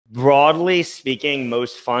Broadly speaking,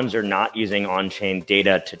 most funds are not using on-chain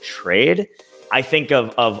data to trade. I think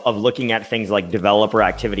of looking at things like developer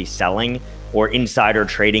activity selling or insider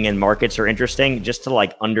trading in markets are interesting, just to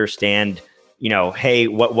like understand, hey,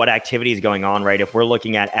 what activity is going on, right? If we're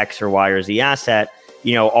looking at X or Y or Z asset,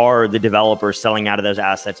 are the developers selling out of those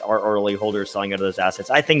assets? Are early holders selling out of those assets?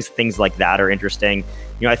 I think things like that are interesting.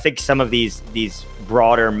 I think some of these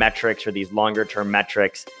broader metrics or these longer term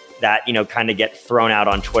metrics that, kind of get thrown out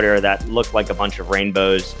on Twitter that look like a bunch of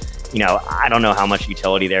rainbows, I don't know how much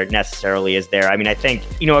utility there necessarily is there. I mean, I think,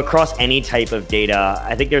 across any type of data,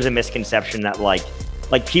 I think there's a misconception that like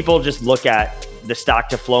people just look at the stock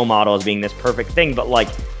to flow model as being this perfect thing, but like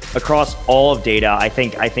across all of data, I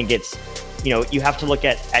think it's, you have to look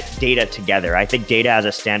at data together. I think data as a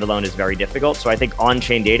standalone is very difficult. So I think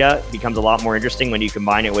on-chain data becomes a lot more interesting when you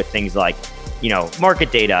combine it with things like,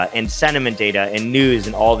 market data and sentiment data and news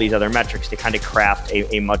and all these other metrics to kind of craft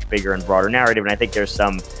a much bigger and broader narrative. And I think there's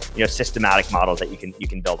some, systematic models that you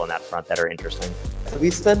can build on that front that are interesting. So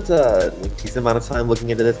we spent a decent amount of time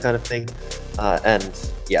looking into this kind of thing.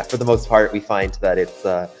 And yeah, for the most part, we find that it's,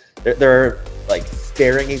 there are like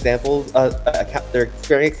sparing examples, there are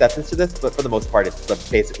sparing exceptions to this, but for the most part, it's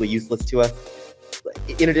basically useless to us.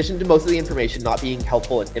 In addition to most of the information not being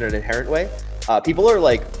helpful in an inherent way, people are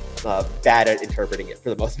like bad at interpreting it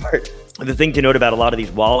for the most part. The thing to note about a lot of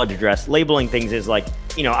these wallet address labeling things is like,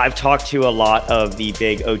 I've talked to a lot of the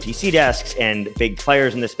big OTC desks and big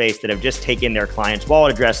players in the space that have just taken their clients'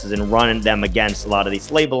 wallet addresses and run them against a lot of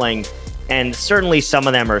these labeling. And certainly some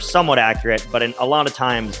of them are somewhat accurate, but in a lot of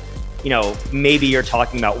times, maybe you're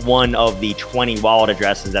talking about one of the 20 wallet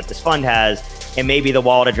addresses that this fund has, and maybe the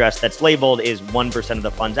wallet address that's labeled is 1% of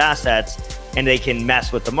the fund's assets, and they can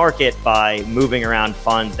mess with the market by moving around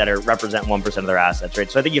funds that represent 1% of their assets,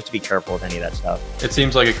 right? So I think you have to be careful with any of that stuff. It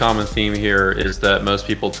seems like a common theme here is that most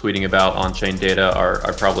people tweeting about on-chain data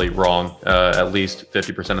are probably wrong, at least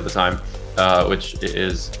 50% of the time, which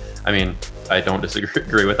is, I mean, I don't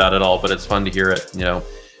disagree with that at all, but it's fun to hear it,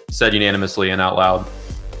 said unanimously and out loud.